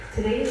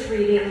Today's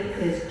reading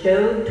is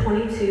Job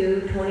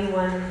 22,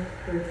 21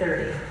 through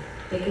 30.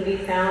 It can be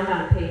found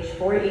on page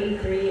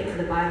 483 of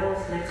the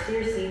Bibles next to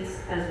your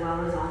seats, as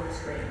well as on the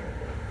screen.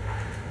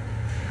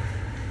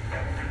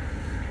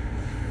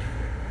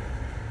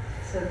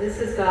 So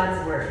this is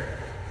God's word.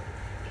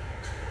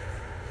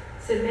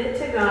 Submit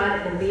to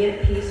God and be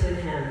at peace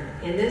with him.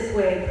 In this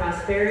way,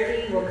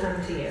 prosperity will come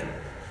to you.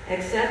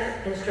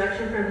 Accept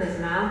instruction from his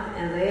mouth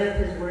and lay up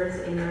his words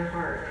in your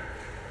heart.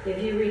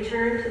 If you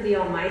return to the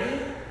Almighty,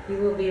 you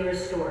will be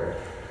restored.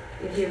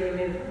 If you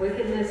remove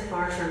wickedness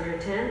far from your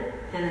tent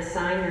and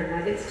assign your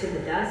nuggets to the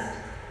dust,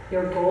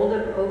 your gold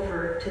of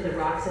Ophir to the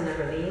rocks in the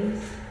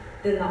ravines,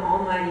 then the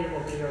Almighty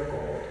will be your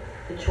gold,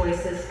 the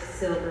choicest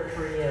silver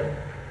for you.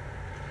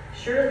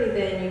 Surely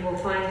then you will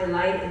find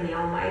delight in the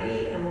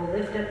Almighty and will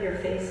lift up your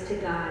face to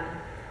God.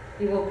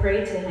 You will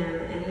pray to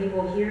him and he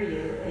will hear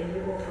you and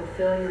you will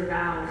fulfill your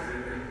vows.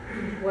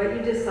 What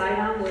you decide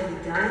on will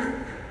be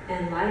done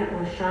and light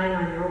will shine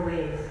on your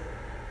ways.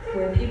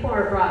 When people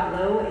are brought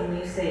low and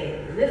you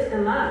say, lift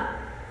them up,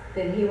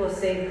 then he will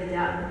save the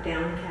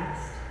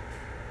downcast.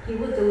 He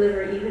will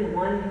deliver even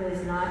one who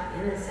is not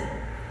innocent,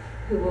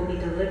 who will be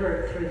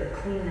delivered through the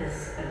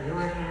cleanness of your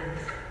hands.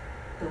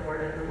 The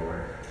word of the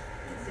Lord.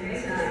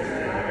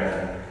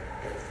 Amen.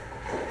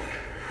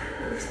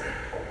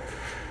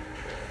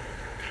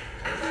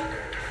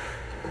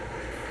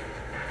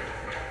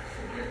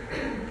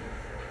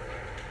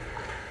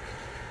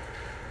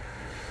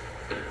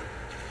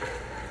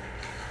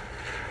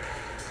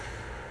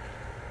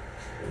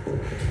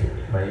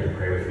 I invite you to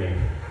pray with me.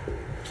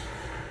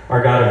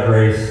 Our God of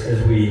grace, as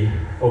we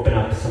open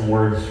up some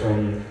words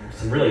from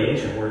some really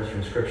ancient words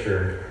from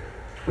Scripture,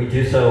 we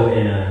do so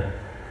in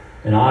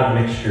an odd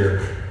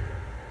mixture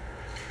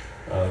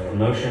of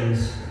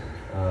emotions,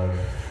 of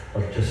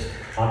just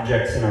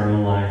objects in our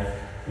own life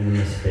and in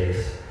this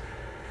space.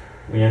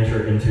 We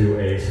enter into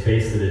a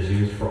space that is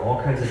used for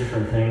all kinds of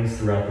different things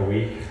throughout the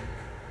week,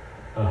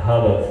 a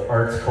hub of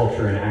arts,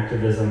 culture, and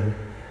activism.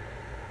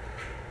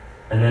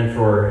 And then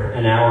for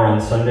an hour on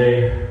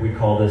Sunday, we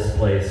call this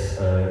place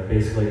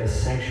basically a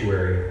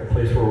sanctuary, a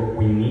place where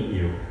we meet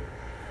you.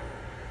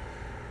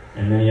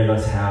 And many of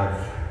us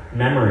have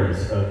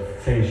memories of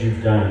things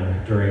you've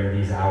done during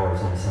these hours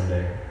on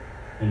Sunday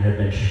and have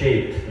been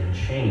shaped and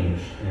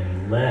changed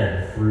and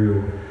led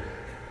through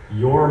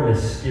your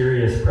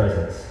mysterious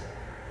presence.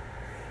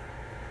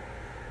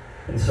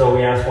 And so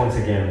we ask once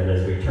again that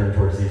as we turn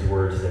towards these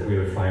words, that we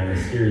would find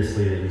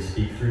mysteriously that you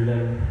speak through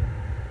them,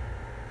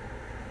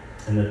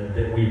 and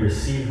that we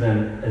receive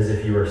them as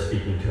if you are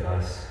speaking to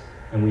us,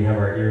 and we have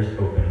our ears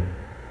open.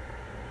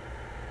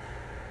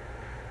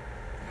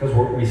 Because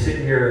we sit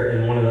here,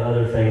 and one of the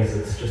other things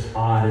that's just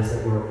odd is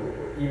that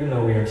even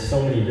though we have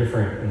so many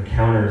different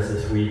encounters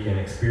this week and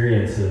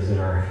experiences in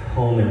our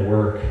home and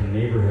work and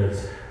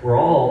neighborhoods, we're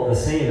all the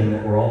same in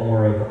that we're all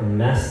more of a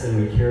mess than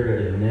we care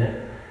to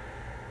admit.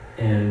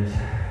 And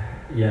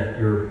yet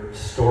your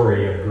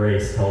story of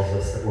grace tells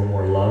us that we're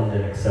more loved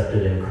and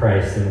accepted in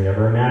Christ than we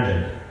ever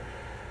imagined.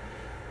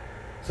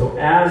 So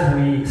as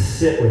we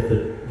sit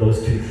with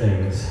those two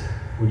things,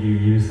 would you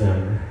use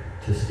them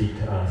to speak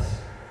to us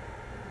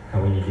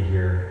how we need to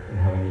hear and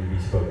how we need to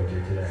be spoken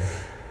to today?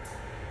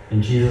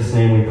 In Jesus'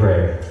 name we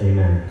pray.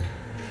 Amen.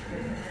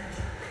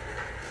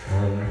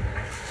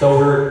 So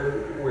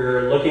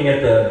we're looking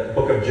at the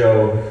book of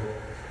Job.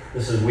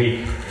 This is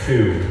week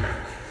 2.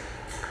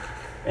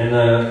 And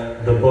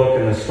the book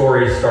and the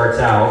story starts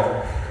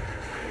out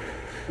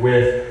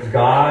with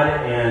God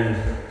and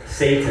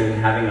Satan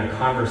having a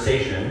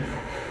conversation.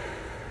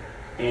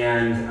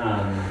 And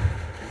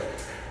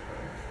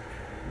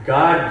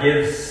God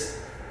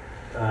gives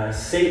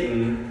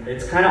Satan,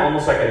 it's kind of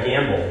almost like a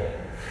gamble.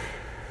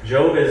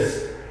 Job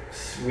is,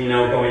 we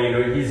know going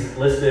into it, he's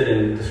listed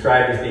and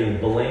described as being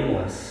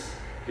blameless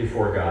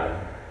before God.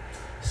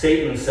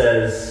 Satan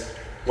says,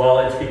 well,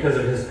 it's because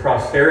of his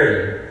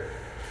prosperity.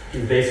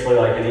 He's basically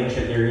like an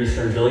ancient Near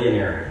Eastern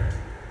billionaire.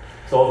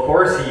 So of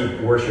course he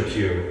worships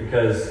you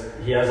because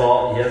he has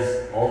all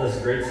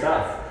this great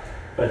stuff.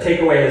 But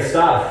take away his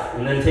stuff,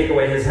 and then take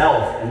away his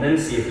health, and then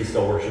see if he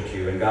still worships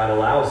you. And God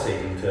allows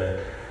Satan to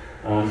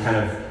kind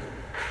of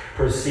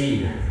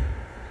proceed.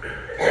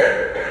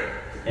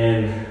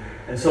 And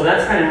so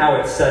that's kind of how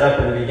it's set up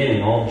in the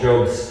beginning. All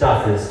Job's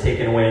stuff is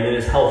taken away, and then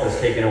his health is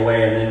taken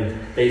away, and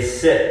then they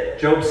sit.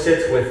 Job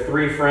sits with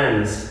 3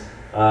 friends,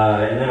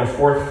 and then a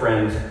 4th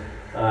friend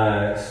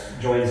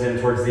joins in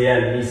towards the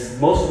end.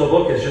 And most of the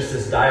book is just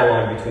this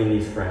dialogue between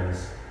these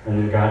friends. And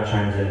then God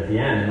chimes in at the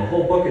end. And the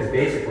whole book is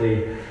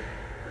basically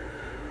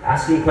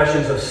asking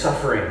questions of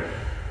suffering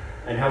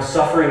and how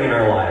suffering in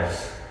our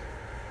lives,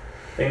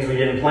 things we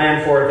didn't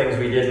plan for, things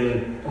we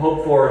didn't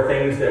hope for,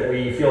 things that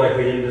we feel like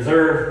we didn't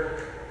deserve,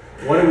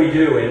 what do we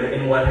do?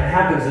 And what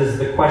happens is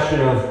the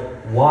question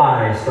of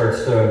why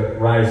starts to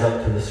rise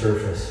up to the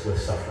surface with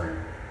suffering.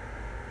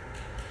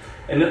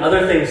 And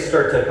other things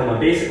start to come up.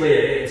 Basically,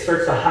 it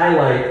starts to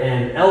highlight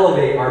and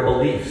elevate our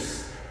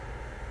beliefs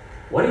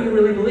what do you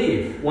really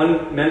believe?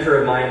 One mentor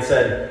of mine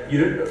said,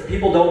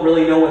 people don't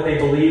really know what they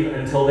believe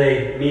until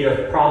they meet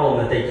a problem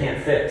that they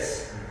can't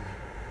fix.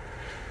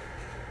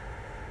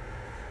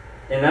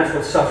 And that's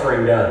what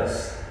suffering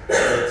does.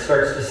 It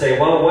starts to say,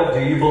 well, what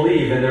do you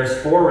believe? And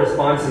there's 4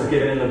 responses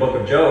given in the book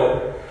of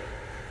Job.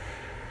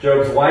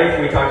 Job's wife,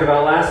 we talked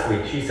about last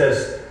week. She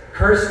says,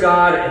 curse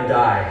God and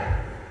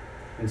die.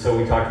 And so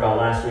we talked about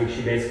last week,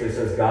 she basically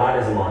says, God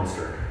is a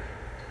monster.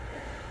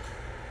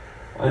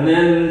 And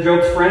then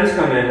Job's friends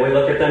come in. We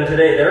look at them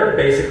today. Their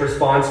basic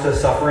response to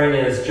suffering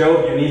is,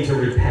 Job, you need to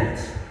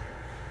repent.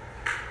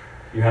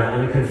 You have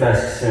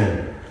unconfessed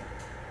sin.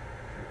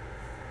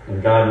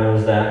 And God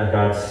knows that, and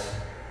God's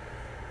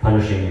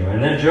punishing you.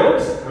 And then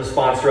Job's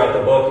response throughout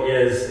the book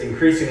is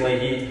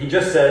increasingly, he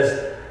just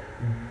says,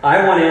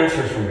 I want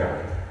answers from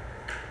God.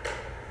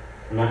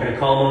 I'm not going to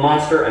call him a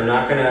monster. I'm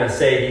not going to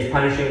say he's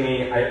punishing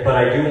me, but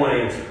I do want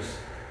answers.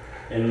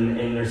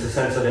 And there's a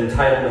sense of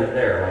entitlement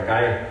there. Like,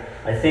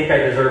 I think I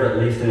deserve at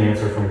least an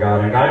answer from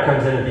God. And God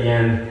comes in at the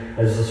end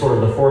as a sort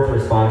of the 4th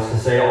response to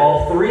say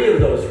all 3 of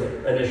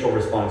those initial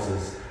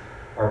responses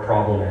are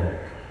problematic.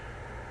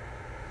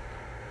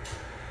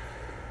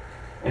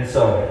 And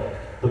so,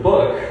 the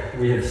book,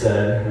 we have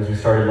said, as we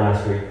started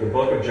last week, the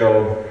book of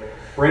Job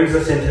brings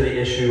us into the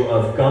issue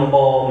of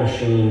gumball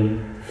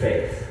machine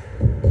faith.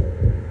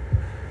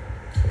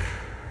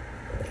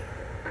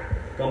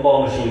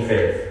 Gumball machine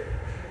faith.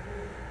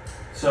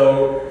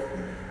 So,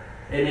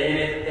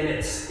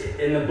 it's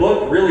in the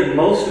book, really,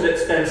 most of it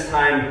spends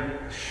time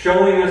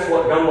showing us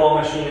what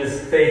gumball machine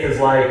faith is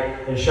like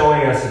and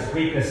showing us its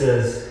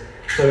weaknesses.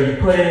 So you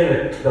put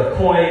in the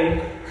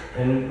coin,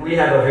 and we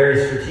have a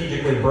very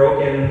strategically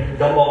broken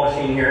gumball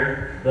machine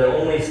here that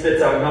only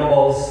spits out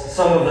gumballs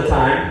some of the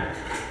time.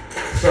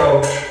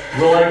 So,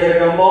 will I get a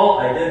gumball?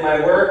 I did my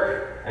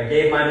work. I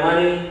gave my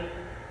money.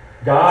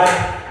 God,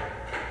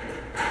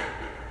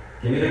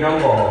 give me the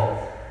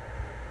gumball.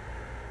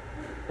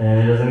 And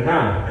it doesn't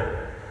come.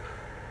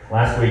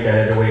 Last week I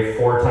had to wait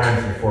 4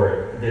 times before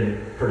it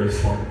didn't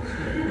produce one.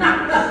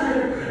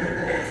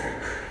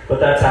 But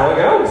that's how it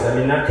goes. I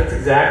mean, that's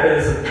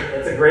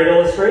a great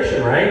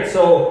illustration, right?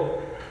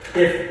 So,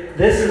 if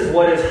this is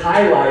what is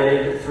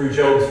highlighted through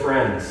Job's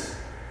friends.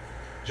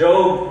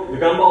 Job, the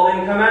gumball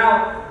didn't come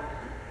out.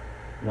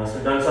 You must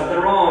have done something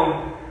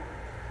wrong.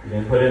 You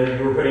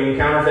were putting in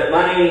counterfeit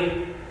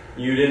money.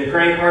 You didn't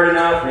crank hard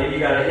enough. Maybe you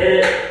got to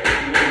hit it.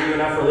 You didn't do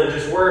enough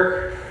religious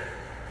work.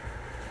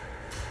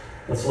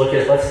 Let's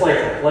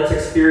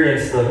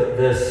experience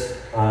this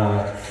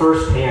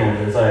firsthand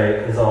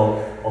as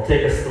I'll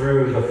take us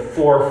through the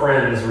 4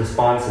 friends'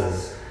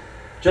 responses.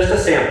 Just a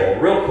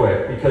sample, real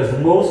quick, because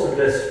most of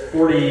this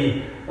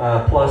 40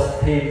 plus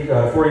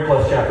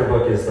chapter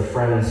book is the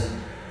friends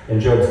in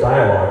Job's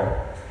dialogue.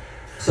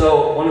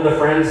 So one of the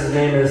friends, his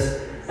name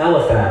is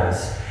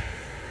Eliphaz.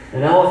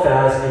 And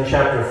Eliphaz in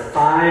chapter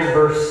 5,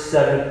 verse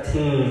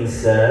 17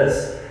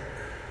 says,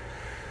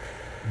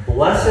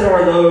 "Blessed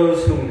are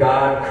those whom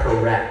God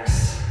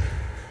corrects.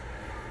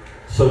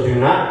 So do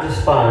not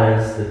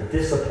despise the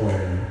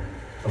discipline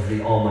of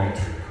the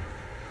Almighty."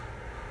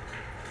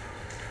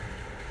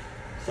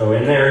 So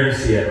in there you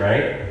see it,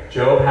 right?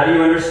 Job, how do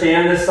you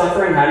understand this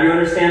suffering? How do you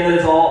understand that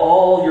it's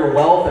all your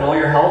wealth and all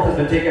your health has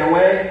been taken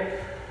away?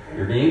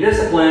 You're being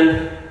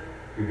disciplined.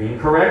 You're being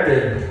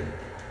corrected.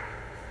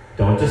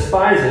 Don't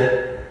despise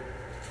it.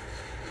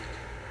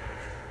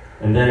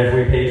 And then if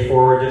we page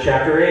forward to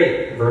chapter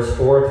 8, verse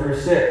 4 through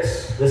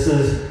 6, this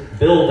is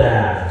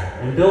Bildad.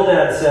 And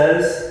Bildad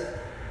says,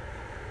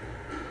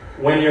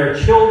 "When your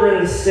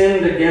children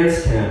sinned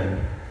against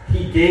him,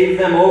 he gave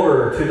them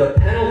over to the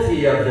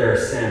penalty of their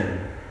sin."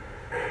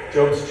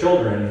 Job's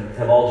children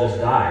have all just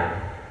died.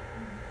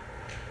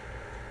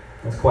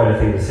 That's quite a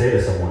thing to say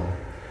to someone.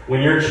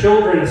 When your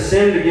children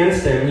sinned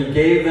against him, he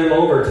gave them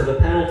over to the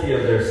penalty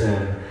of their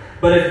sin.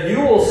 But if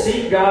you will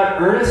seek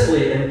God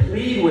earnestly and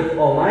plead with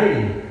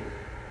Almighty,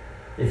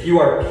 if you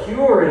are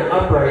pure and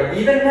upright,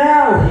 even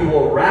now he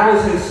will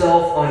rouse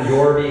himself on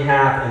your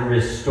behalf and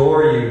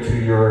restore you to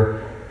your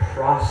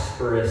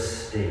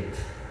prosperous state.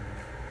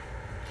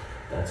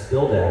 That's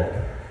Bildad.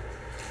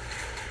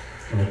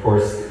 And of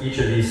course, each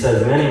of these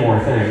says many more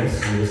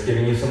things. I'm just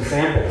giving you some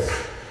samples.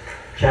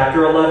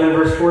 Chapter 11,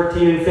 verse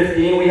 14 and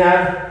 15, we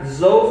have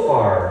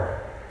Zophar.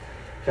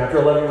 Chapter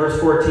 11,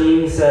 verse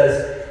 14, he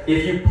says,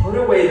 "If you put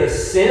away the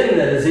sin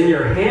that is in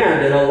your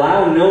hand and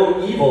allow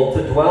no evil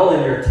to dwell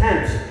in your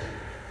tent,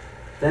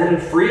 then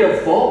free of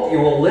fault you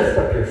will lift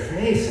up your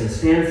face and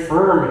stand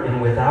firm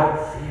and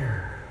without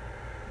fear."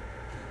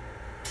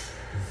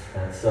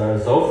 That's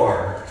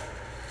Zophar.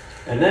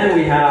 And then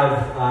we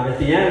have, at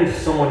the end,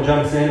 someone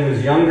jumps in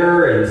who's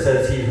younger and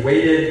says he's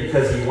waited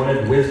because he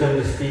wanted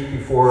wisdom to speak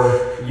before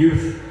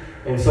youth.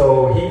 And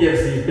so he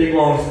gives these big,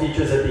 long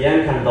speeches at the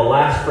end, kind of the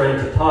last friend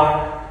to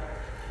talk.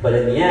 But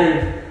in the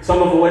end,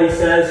 some of what he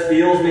says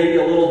feels maybe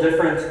a little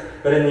different.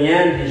 But in the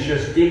end, he's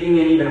just digging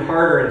in even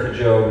harder into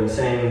Job and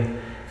saying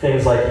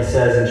things like he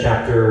says in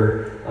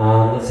chapter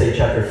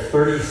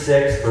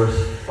 36,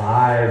 verse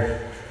 5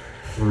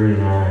 through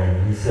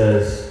 9. He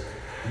says,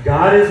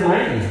 God is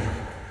mighty.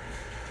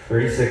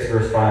 36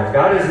 verse 5.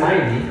 God is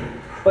mighty,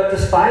 but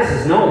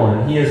despises no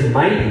one. He is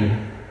mighty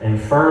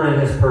and firm in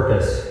his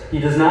purpose. He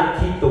does not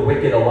keep the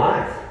wicked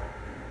alive,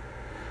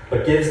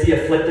 but gives the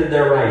afflicted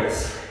their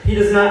rights. He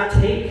does not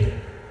take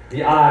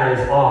the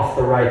eyes off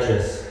the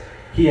righteous.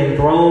 He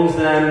enthrones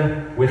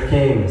them with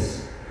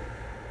kings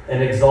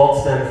and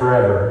exalts them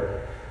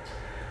forever.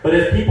 But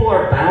if people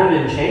are bound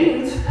in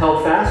chains,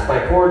 held fast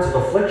by cords of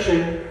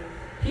affliction,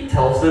 he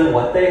tells them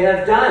what they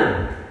have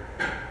done.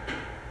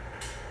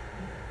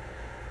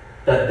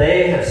 That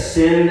they have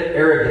sinned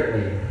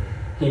arrogantly.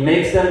 He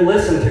makes them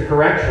listen to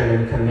correction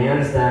and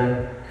commands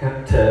them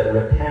to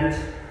repent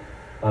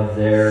of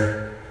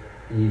their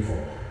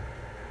evil.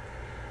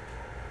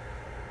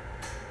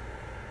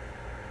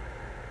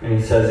 And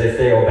he says if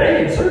they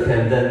obey and serve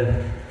him,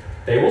 then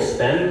they will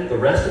spend the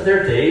rest of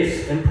their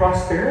days in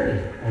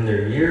prosperity and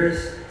their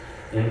years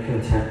in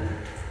contentment.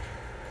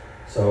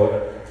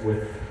 So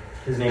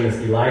his name is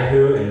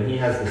Elihu, and he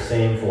has the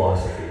same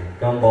philosophy.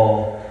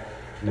 Gumball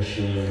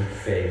machine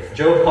faith.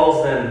 Job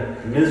calls them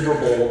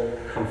miserable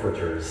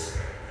comforters.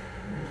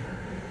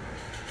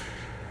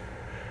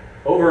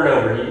 Over and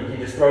over, he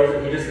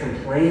just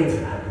complains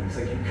about them. He's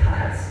like, you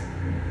guys,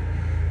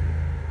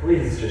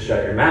 please just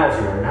shut your mouths.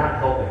 You are not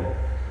helping.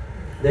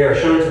 They are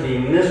shown to be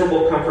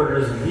miserable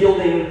comforters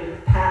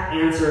wielding pat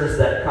answers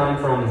that come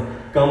from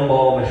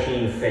gumball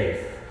machine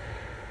faith.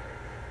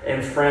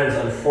 And friends,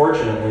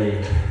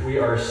 unfortunately, we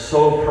are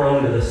so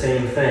prone to the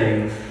same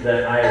thing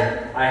that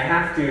I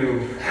have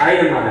to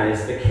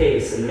itemize the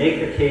case and make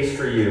the case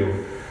for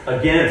you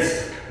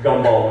against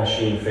gumball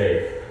machine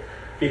faith.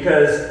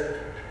 Because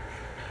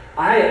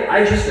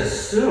I just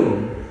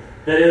assume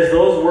that as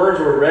those words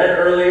were read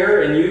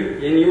earlier and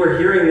you were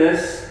hearing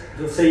this,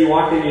 let's say you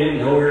walked in, you didn't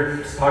know we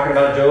were talking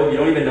about Job, you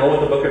don't even know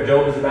what the book of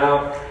Job is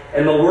about,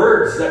 and the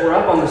words that were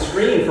up on the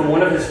screen from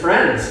one of his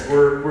friends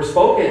were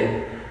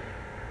spoken.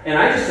 And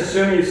I just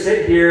assume you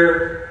sit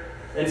here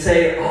and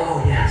say,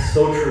 oh yes,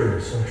 so true,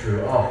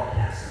 oh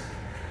yes.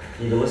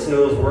 You need to listen to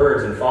those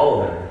words and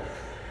follow them.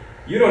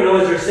 You don't know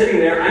as you're sitting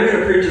there, I'm going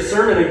to preach a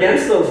sermon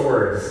against those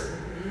words.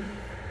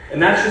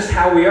 And that's just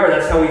how we are.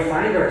 That's how we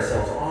find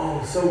ourselves.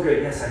 Oh, so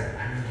good. Yes, I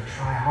need to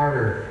try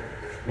harder.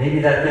 Maybe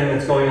that thing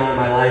that's going on in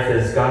my life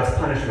is God's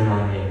punishment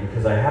on me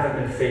because I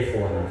haven't been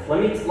faithful enough.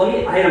 Let me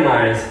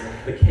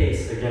itemize the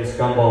case against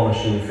gumball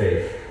machine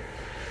faith.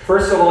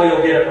 First of all,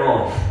 you'll get it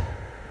wrong.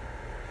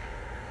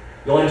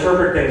 You'll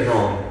interpret things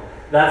wrong.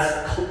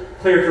 That's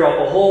clear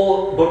throughout the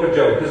whole book of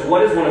Job. Because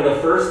what is one of the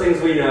first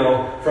things we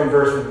know from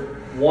verse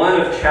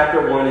 1 of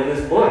chapter 1 in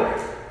this book?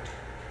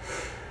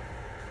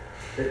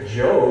 That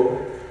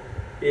Job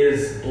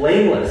is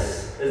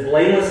blameless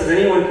as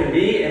anyone can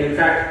be. And in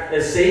fact,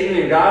 as Satan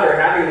and God are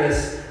having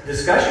this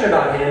discussion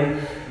about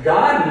him,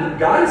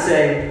 God is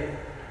saying,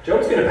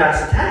 Job's going to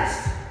pass the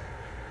test.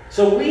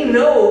 So we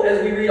know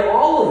as we read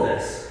all of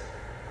this,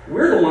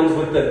 we're the ones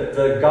with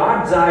the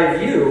God's eye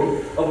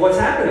view of what's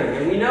happening.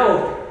 And we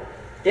know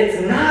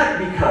it's not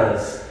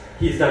because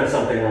he's done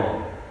something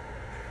wrong.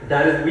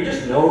 We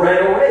just know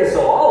right away.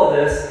 So all of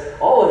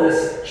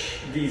this,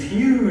 these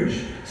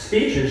huge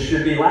speeches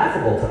should be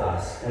laughable to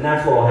us. And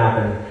that's what will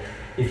happen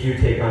if you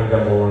take on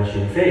gumball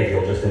machine faith.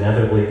 You'll just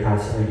inevitably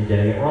constantly be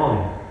getting it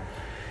wrong.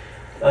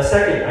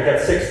 Second, I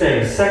got 6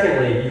 things.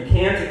 Secondly, you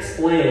can't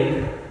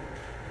explain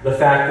the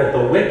fact that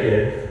the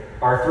wicked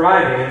are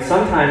thriving, and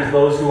sometimes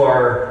those who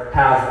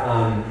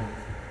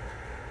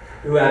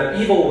have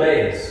evil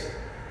ways,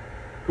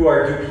 who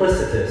are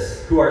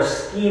duplicitous, who are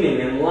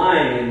scheming and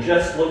lying and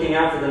just looking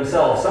out for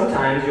themselves.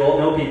 Sometimes you'll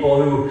know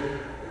people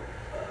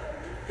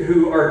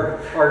who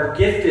are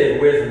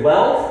gifted with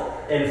wealth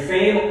and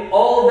fame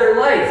all of their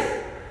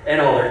life,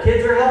 and all their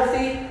kids are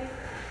healthy,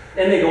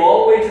 and they go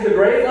all the way to the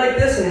grave like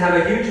this and have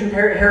a huge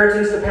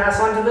inheritance to pass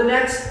on to the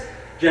next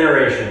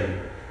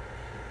generation.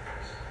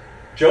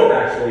 Job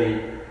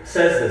actually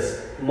says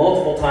this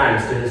multiple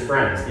times to his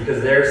friends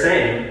because they're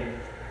saying,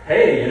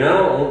 hey,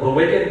 the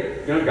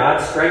wicked, God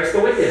strikes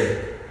the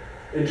wicked.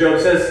 And Job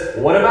says,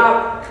 what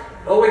about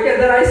the wicked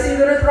that I see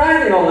that are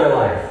thriving all their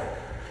life?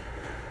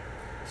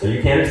 So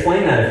you can't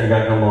explain that if you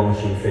got gumball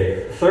machine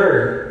faith.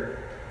 Third,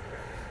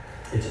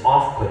 it's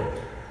off-putting.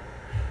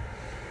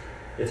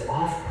 It's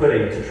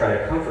off-putting to try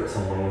to comfort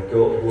someone with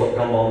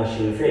gumball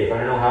machine faith. I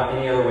don't know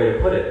any other way to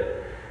put it.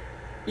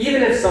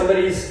 Even if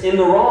somebody's in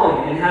the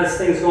wrong and has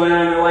things going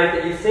on in their life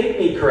that you think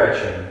need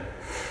correction,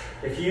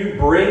 if you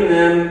bring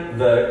them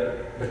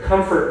the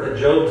comfort that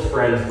Job's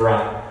friends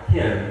brought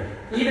him,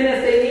 even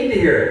if they need to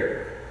hear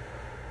it,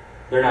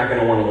 they're not going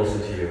to want to listen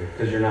to you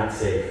because you're not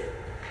safe.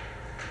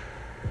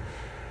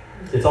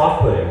 It's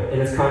off-putting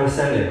and it's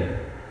condescending.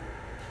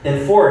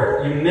 And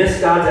fourth, you miss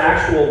God's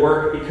actual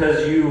work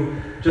because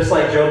you, just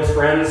like Job's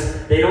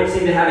friends, they don't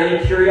seem to have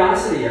any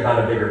curiosity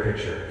about a bigger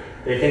picture.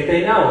 They think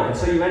they know, and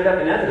so you end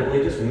up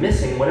inevitably just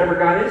missing whatever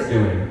God is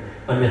doing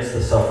amidst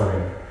the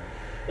suffering.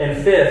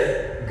 And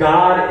fifth,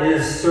 God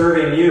is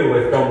serving you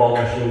with gumball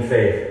machine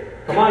faith.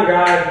 Come on,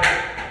 God.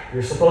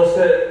 You're supposed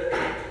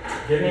to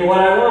give me what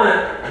I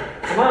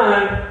want. Come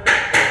on.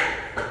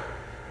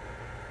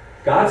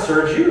 God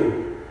serves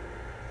you.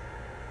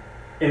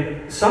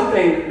 And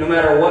something, no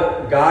matter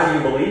what God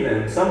you believe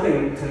in,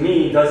 something to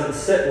me doesn't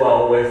sit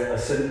well with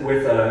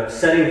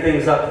setting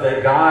things up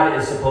that God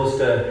is supposed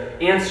to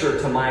answer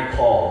to my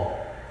call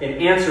and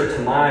answer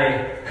to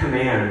my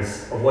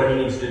commands of what he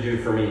needs to do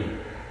for me.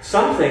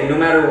 Something, no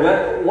matter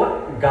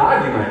what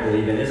God you might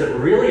believe in, is it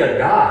really a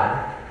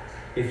God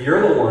if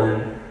you're the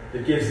one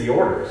that gives the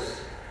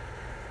orders?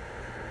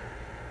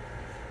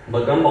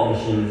 But gumball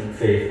machine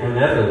faith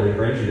inevitably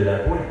brings you to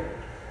that point.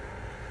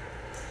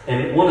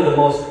 And one of the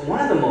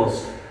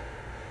most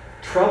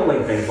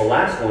troubling things, the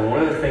last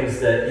one of the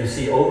things that you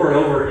see over and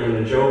over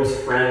in Job's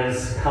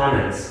friends'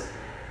 comments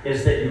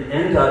is that you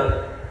end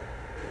up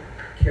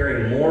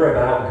caring more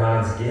about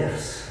God's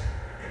gifts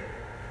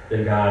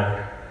than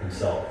God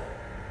himself.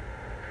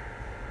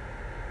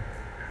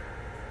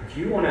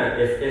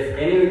 If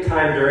any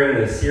time during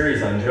the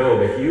series on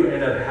Job, if you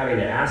end up having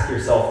to ask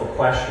yourself the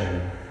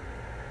question,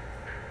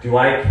 do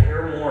I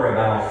care more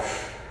about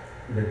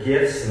the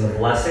gifts and the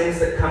blessings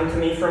that come to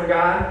me from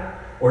God,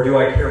 or do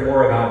I care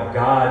more about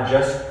God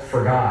just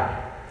for God?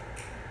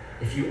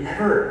 If you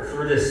ever,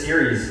 through this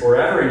series or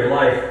ever in your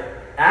life,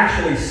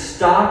 actually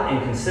stop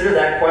and consider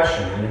that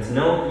question, and it's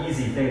no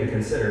easy thing to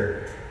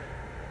consider,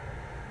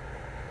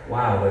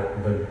 wow,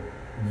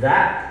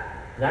 that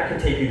can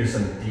take you to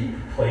some deep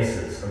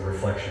places of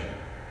reflection.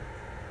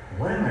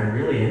 What am I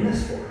really in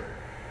this for?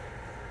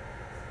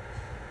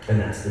 And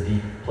that's the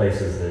deep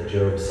places that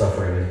Job's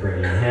suffering is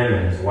bringing him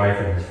and his wife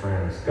and his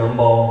friends.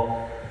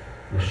 Gumball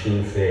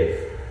machine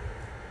faith.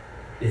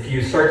 If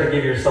you start to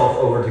give yourself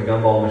over to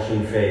gumball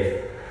machine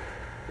faith,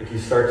 if you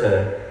start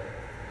to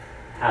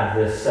have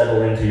this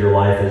settle into your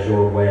life as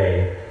your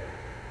way,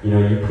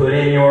 you put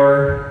in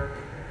your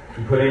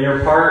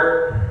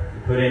part,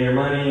 you put in your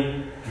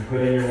money, you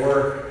put in your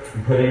work,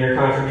 you put in your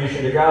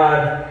contribution to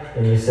God,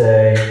 and you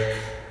say,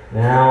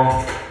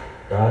 now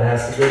God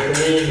has to give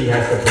to me, he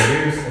has to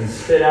produce and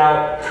spit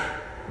out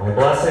my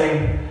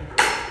blessing.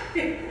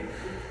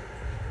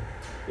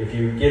 If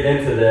you give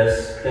into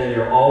this, then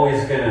you're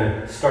always going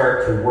to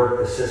start to work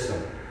the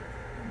system.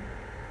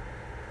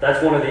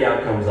 That's one of the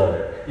outcomes of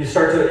it.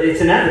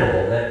 It's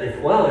inevitable that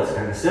it's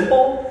kind of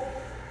simple,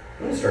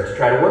 I'm going to start to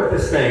try to work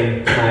this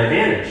thing to my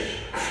advantage.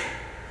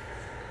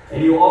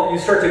 And you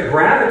start to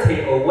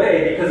gravitate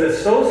away, because it's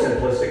so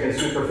simplistic and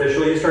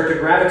superficial, you start to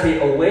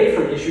gravitate away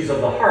from issues of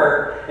the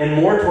heart and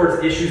more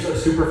towards issues of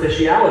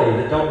superficiality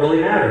that don't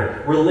really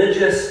matter.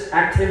 Religious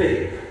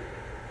activity.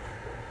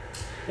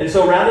 And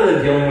so rather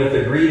than dealing with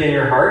the greed in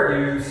your heart,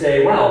 you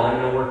say, well, I'm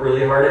going to work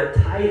really hard at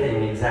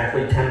tithing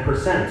exactly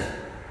 10%.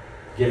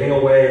 Giving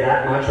away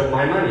that much of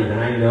my money. Then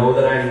I know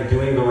that I'm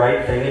doing the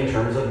right thing in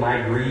terms of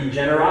my greed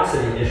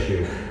generosity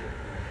issue.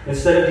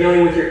 Instead of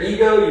dealing with your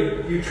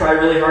ego, you try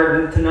really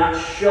hard to not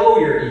show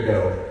your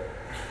ego.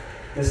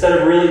 Instead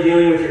of really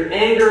dealing with your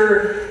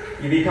anger,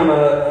 you become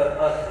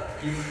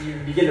you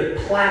begin to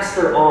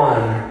plaster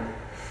on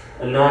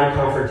a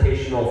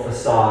non-confrontational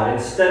facade.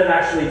 Instead of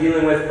actually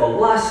dealing with the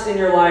lust in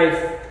your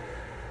life,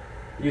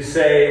 you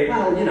say,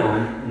 well,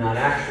 I'm not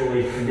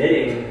actually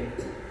committing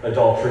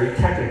adultery,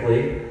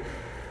 technically.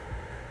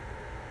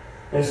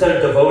 Instead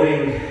of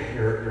devoting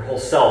your whole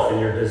self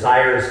and your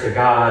desires to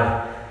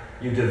God,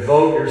 you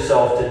devote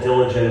yourself to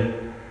diligent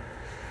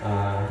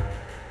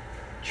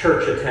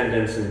church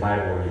attendance and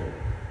Bible reading.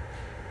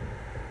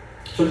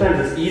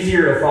 Sometimes it's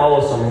easier to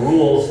follow some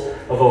rules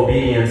of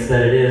obedience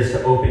than it is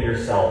to open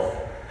yourself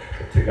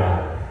to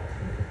God.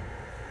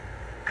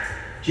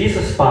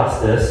 Jesus spots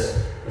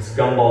this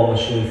gumball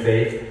machine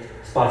faith,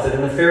 spots it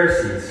in the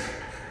Pharisees.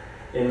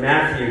 In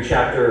Matthew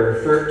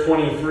chapter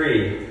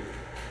 23,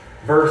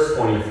 verse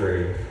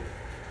 23.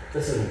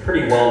 This is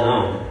pretty well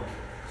known.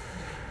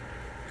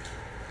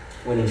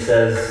 When he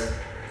says,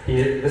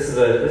 this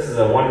is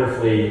a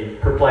wonderfully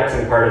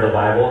perplexing part of the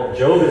Bible.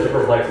 Job is a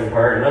perplexing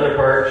part. Another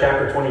part,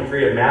 chapter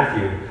 23 of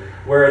Matthew,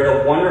 where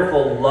the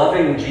wonderful,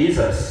 loving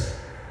Jesus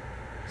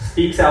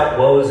speaks out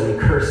woes and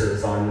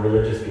curses on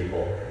religious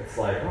people. It's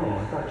like,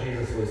 I thought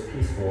Jesus was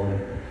peaceful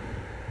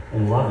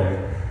and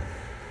loving.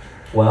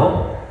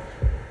 Well,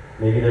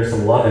 maybe there's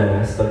some love in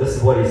this, but this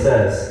is what he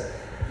says.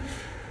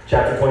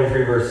 Chapter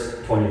 23,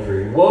 verse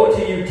 23. Woe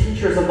to you,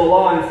 teachers of the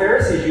law and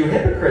Pharisees, you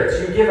hypocrites!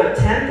 You give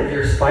 1/10 of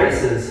your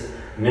spices,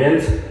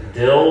 mint,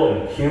 dill,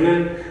 and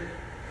cumin.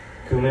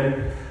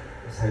 Cumin,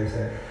 that's how you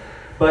say it.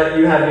 But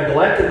you have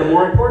neglected the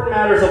more important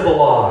matters of the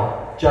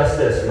law,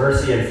 justice,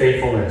 mercy, and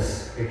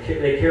faithfulness.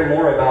 They care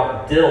more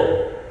about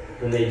dill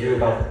than they do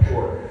about the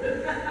poor.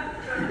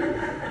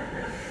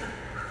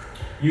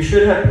 You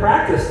should have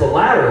practiced the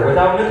latter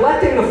without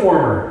neglecting the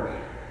former.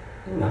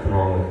 Nothing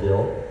wrong with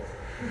dill.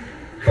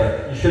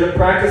 But you should have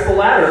practiced the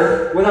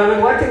latter without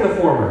neglecting the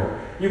former.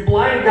 You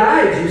blind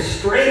guides, you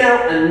strain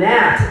out a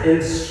gnat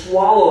and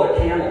swallow a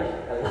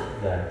camel. I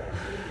love that.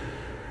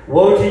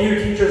 Woe to you,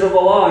 teachers of the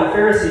law and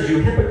Pharisees,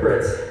 you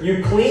hypocrites!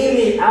 You clean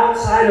the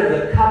outside of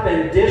the cup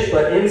and dish,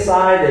 but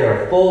inside they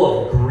are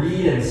full of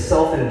greed and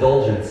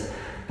self-indulgence.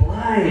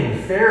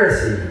 Blind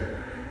Pharisee!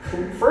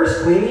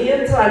 First clean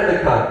the inside of the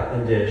cup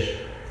and dish,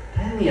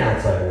 then the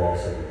outside will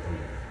also be clean.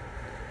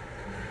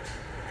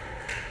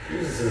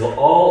 Jesus is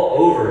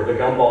all over the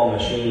gumball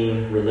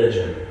machine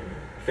religion.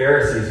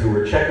 Pharisees who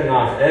were checking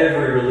off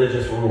every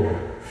religious rule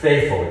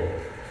faithfully,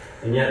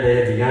 and yet they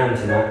had begun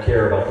to not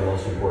care about the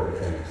most important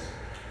things.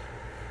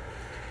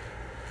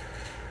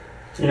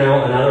 You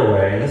know, another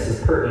way, and this is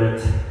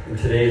pertinent in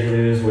today's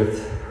news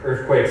with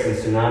earthquakes and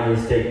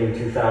tsunamis taking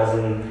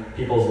 2,000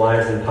 people's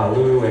lives in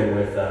Palu, and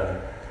with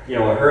a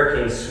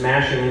hurricane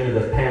smashing into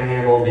the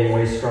panhandle, being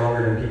way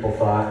stronger than people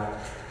thought.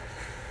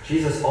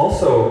 Jesus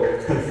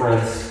also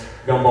confronts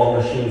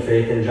gumball machine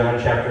faith in John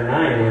chapter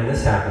 9 when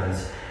this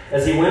happens.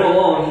 As he went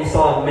along, he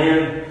saw a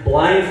man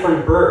blind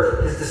from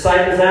birth. His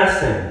disciples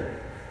asked him,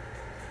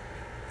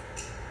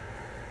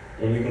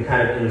 and you can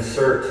kind of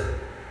insert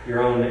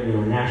your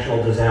own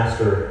national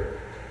disaster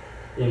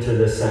into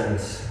this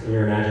sentence in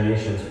your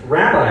imaginations.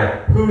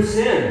 Rabbi, who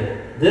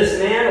sinned, this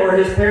man or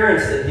his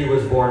parents, that he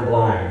was born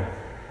blind?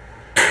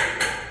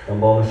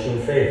 Gumball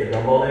machine faith. The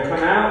gumball didn't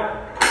come out.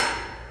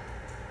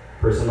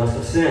 Person must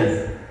have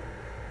sinned.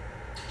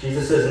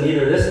 Jesus says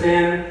neither this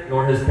man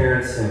nor his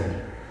parents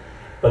sinned.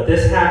 But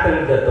this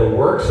happened that the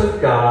works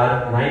of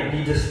God might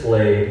be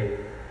displayed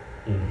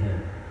in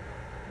him.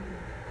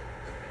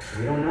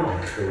 We don't know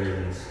the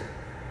reasons.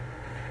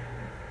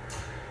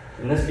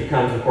 And this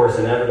becomes, of course,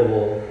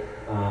 inevitable.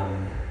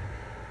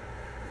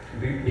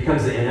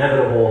 Becomes the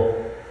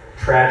inevitable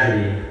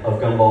tragedy of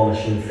gumball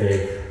machine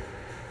faith.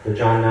 The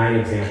John 9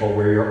 example,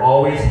 where you're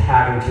always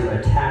having to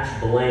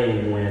attach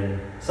blame when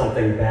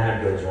something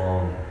bad goes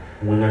wrong,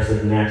 when there's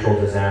a natural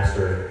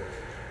disaster,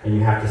 and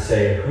you have to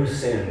say, who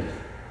sinned?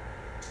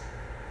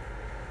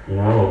 You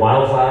know, a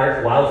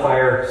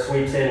wildfire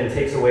sweeps in and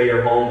takes away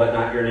your home, but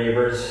not your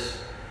neighbors.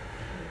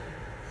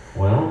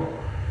 Well,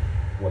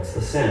 what's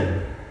the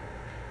sin?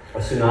 A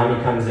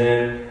tsunami comes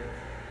in,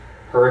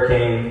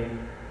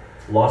 hurricane,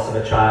 loss of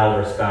a child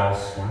or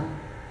spouse. Well,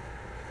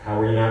 how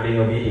are you not being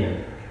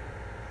obedient?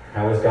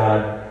 How is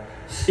God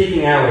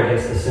speaking out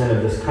against the sin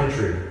of this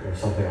country or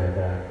something like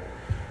that?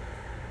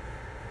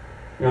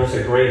 You know, it's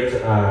a great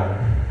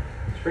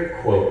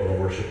quote in the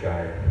worship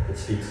guide that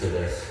speaks to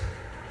this.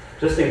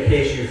 Just in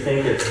case you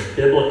think it's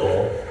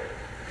biblical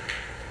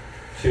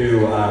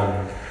to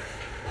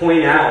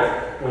point out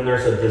when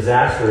there's a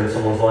disaster in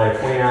someone's life,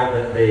 point out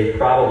that they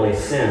probably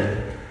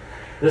sinned.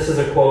 This is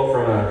a quote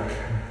from a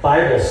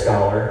Bible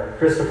scholar,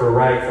 Christopher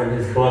Wright, from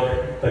his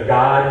book, The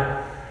God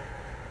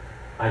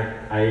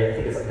I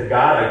think it's like The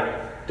God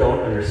I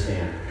Don't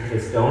Understand. I think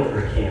it's Don't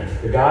or Can't.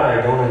 The God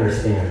I Don't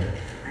Understand.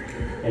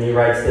 And he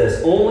writes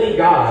this: only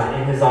God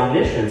in his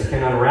omniscience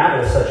can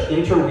unravel such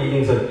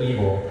interweavings of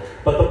evil.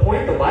 But the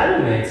point the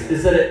Bible makes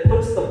is that it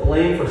puts the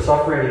blame for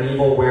suffering and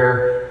evil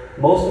where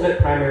most of it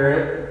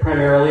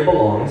primarily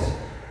belongs,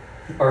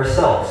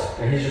 ourselves.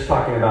 And he's just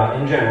talking about,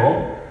 in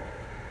general,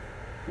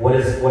 what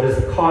is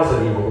the cause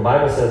of evil. The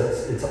Bible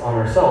says it's on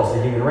ourselves,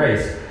 the human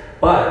race.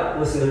 But,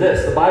 listen to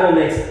this, the Bible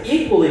makes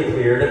equally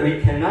clear that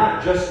we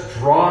cannot just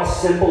draw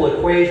simple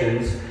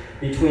equations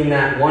between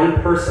that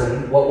one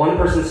person, what one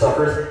person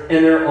suffers,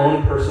 and their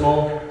own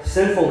personal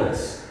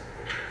sinfulness.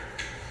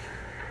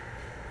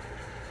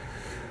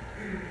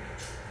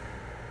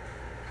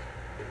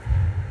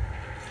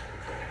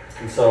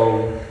 And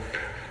so,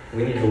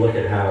 we need to look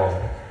at how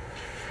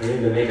we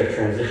need to make a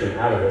transition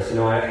out of this. You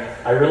know,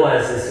 I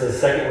realize this is the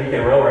second week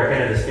in a row where I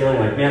kind of this feeling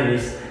like, man,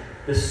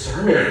 this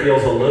sermon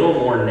feels a little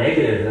more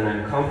negative than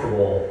I'm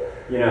comfortable,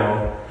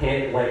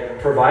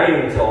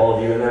 providing to all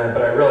of you.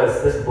 But I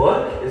realize this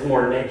book is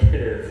more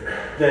negative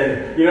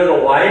than,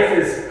 the wife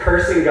is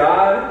cursing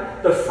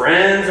God, the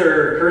friends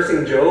are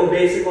cursing Job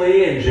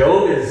basically, and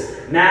Job is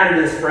mad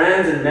at his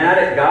friends and mad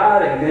at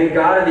God, and then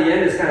God at the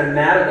end is kind of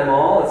mad at them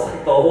all. It's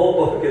like the whole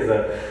book is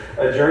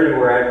a journey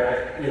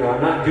where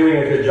I'm not doing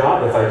a good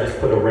job if I just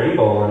put a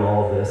rainbow on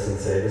all of this and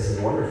say this is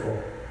wonderful.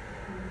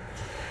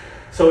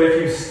 So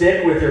if you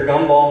stick with your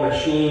gumball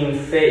machine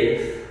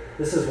faith,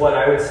 this is what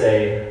I would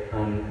say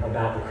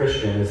about the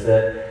Christian, is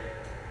that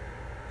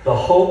the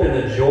hope and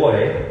the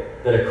joy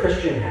that a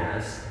Christian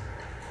has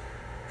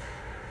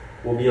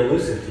will be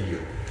elusive to you.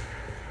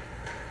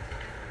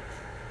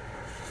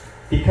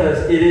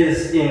 Because it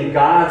is in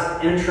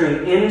God's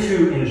entering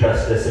into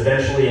injustice,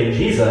 eventually in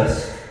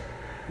Jesus,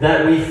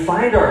 that we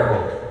find our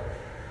hope.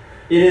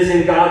 It is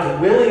in God's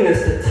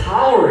willingness to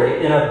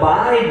tolerate and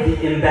abide the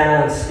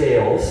imbalanced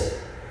scales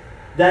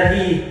that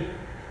He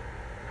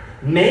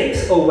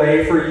makes a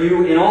way for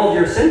you in all of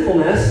your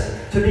sinfulness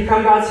to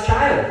become God's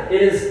child.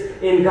 It is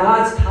in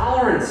God's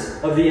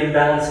tolerance of the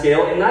imbalanced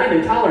scale, and not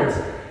even tolerance,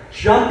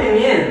 jumping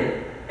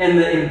in, and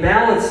the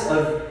imbalance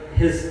of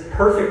His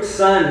perfect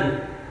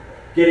Son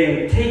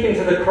getting taken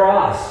to the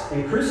cross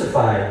and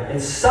crucified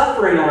and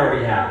suffering on our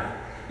behalf,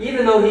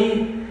 even though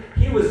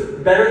he was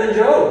better than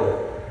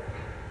Job.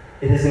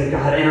 It is in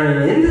God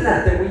entering into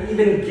that we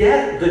even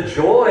get the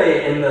joy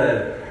and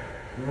the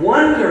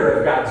wonder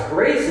of God's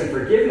grace and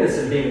forgiveness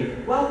and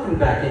being welcomed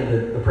back into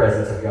the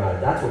presence of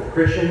God. That's what the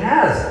Christian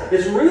has.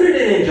 It's rooted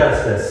in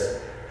injustice.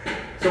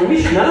 So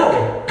we should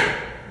know.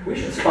 We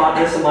should spot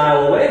this a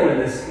mile away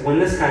when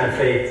this kind of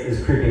faith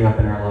is creeping up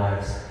in our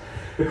lives.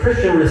 The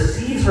Christian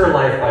receives her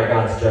life by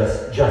God's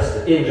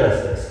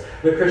injustice.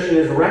 The Christian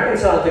is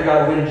reconciled to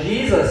God when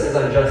Jesus is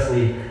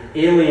unjustly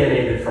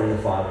alienated from the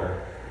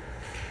Father.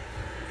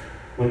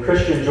 When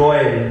Christian joy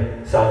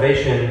and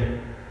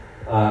salvation,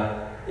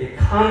 it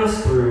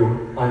comes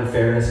through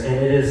unfairness, and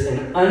it is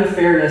an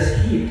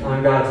unfairness heaped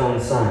on God's own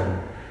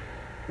Son.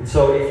 And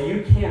so if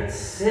you can't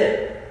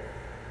sit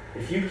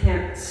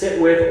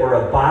with or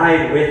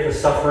abide with the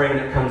suffering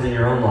that comes in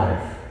your own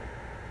life,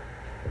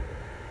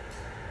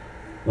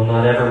 you'll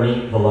not ever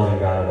meet the loving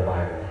God of the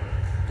Bible.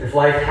 If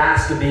life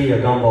has to be a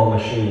gumball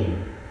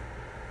machine,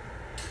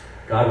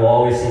 God will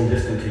always seem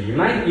distant to you. You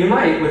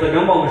might, with a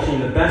gumball machine,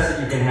 the best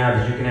that you can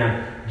have is you can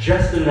have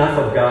just enough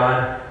of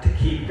God to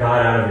keep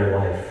God out of your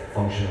life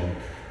functionally.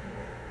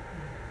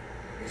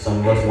 Some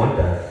of us want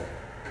that.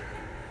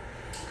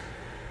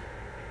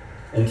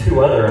 And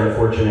two other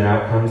unfortunate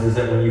outcomes is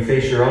that when you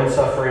face your own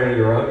suffering,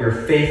 your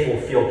faith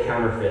will feel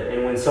counterfeit.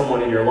 And when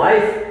someone in your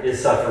life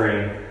is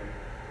suffering,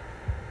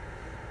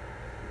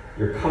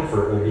 your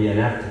comfort will be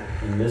inept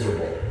and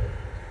miserable.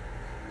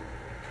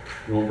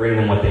 You won't bring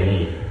them what they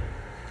need.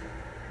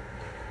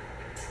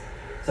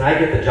 So I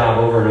get the job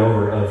over and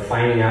over of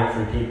finding out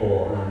from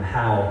people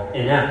how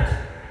inept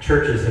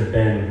churches have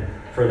been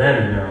for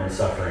them in their own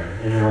suffering,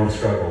 in their own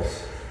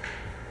struggles.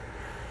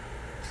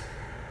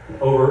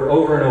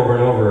 Over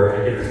and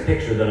over, I get this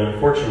picture that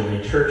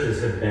unfortunately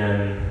churches have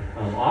been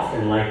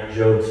often like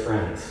Job's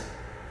friends.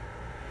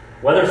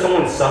 Whether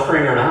someone's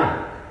suffering or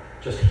not,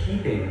 just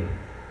heaping,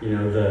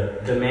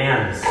 the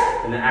demands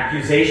and the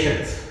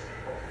accusations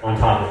on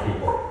top of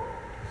people.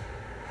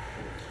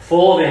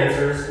 Full of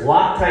answers,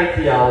 Loctite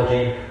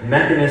theology,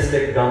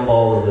 mechanistic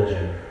gumball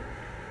religion.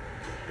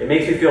 It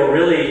makes me feel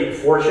really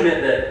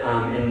fortunate that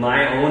in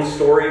my own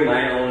story,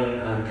 my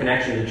own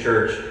connection to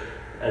church,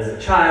 as a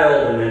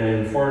child and then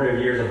in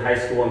formative years of high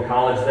school and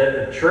college,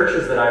 that the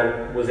churches that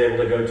I was able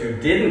to go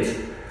to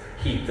didn't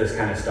heap this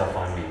kind of stuff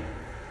on me.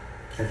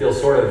 I feel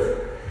sort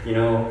of,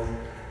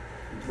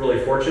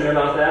 really fortunate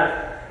about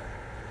that.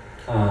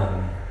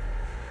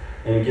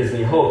 And it gives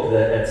me hope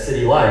that at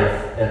City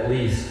Life, at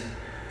least,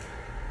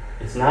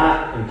 it's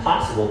not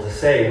impossible to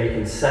say we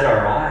can set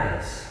our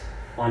eyes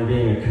on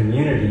being a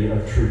community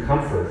of true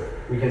comfort.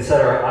 We can set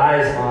our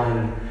eyes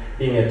on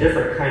being a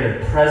different kind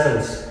of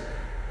presence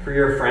for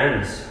your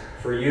friends,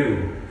 for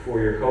you, for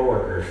your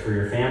coworkers, for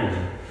your family.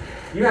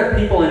 You have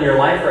people in your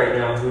life right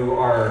now who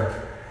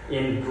are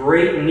in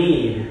great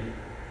need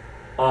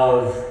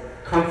of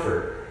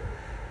comfort.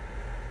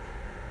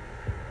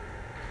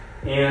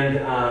 And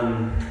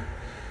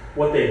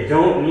what they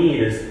don't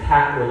need is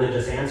pat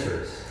religious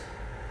answers.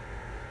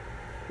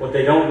 What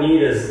they don't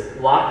need is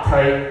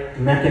Loctite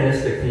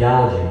mechanistic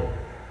theology.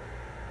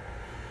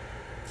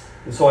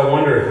 And so I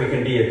wonder if we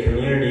can be a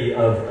community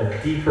of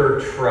a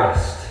deeper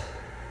trust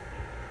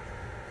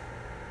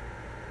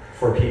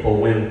for people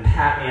when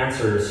pat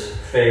answers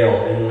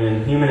fail and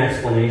when human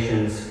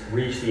explanations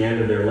reach the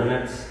end of their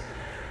limits.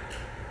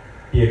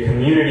 Be a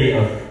community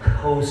of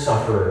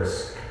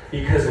co-sufferers,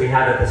 because we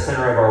have at the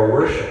center of our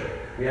worship,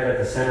 we have at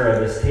the center of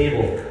this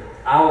table,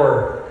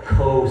 our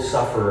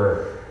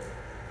co-sufferer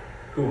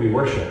who we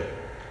worship.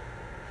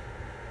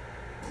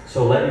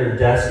 So let your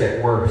desk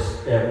at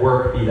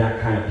work be that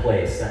kind of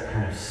place, that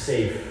kind of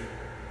safe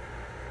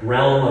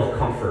realm of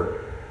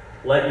comfort.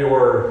 Let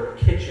your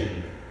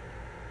kitchen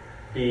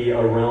be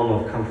a realm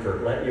of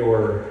comfort. Let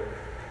your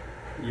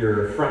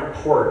front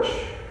porch,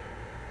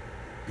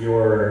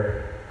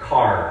 your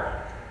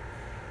car,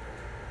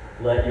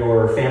 let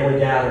your family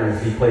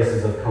gatherings be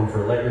places of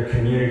comfort. Let your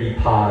community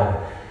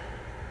pod,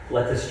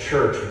 let this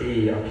church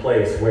be a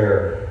place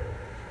where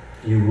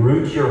you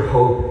root your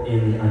hope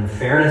in the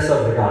unfairness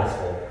of the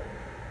gospel.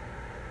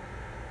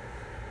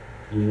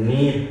 You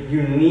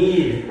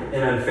need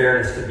an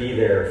unfairness to be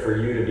there for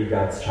you to be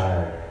God's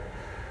child.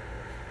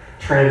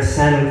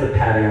 Transcend the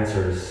pat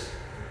answers,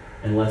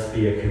 and let's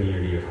be a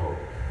community of hope.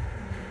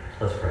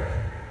 Let's pray.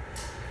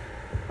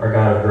 Our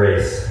God of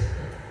grace,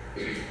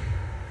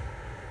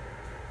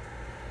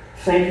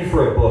 thank you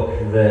for a book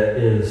that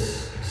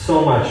is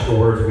so much the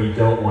words we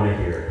don't want to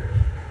hear.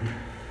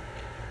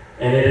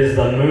 And it is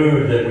the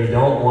mood that we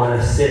don't want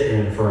to sit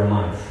in for a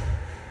month.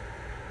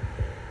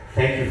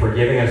 Thank you for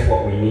giving us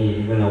what we need,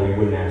 even though we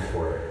wouldn't ask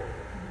for it.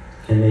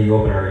 And may you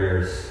open our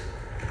ears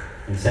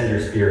and send your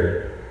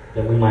Spirit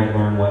that we might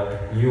learn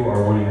what you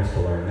are wanting us to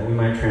learn, that we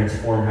might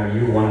transform how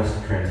you want us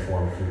to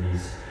transform through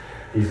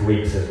these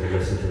weeks as we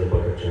listen to the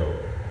book of Job.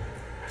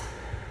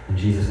 In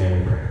Jesus'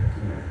 name we pray.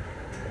 Amen.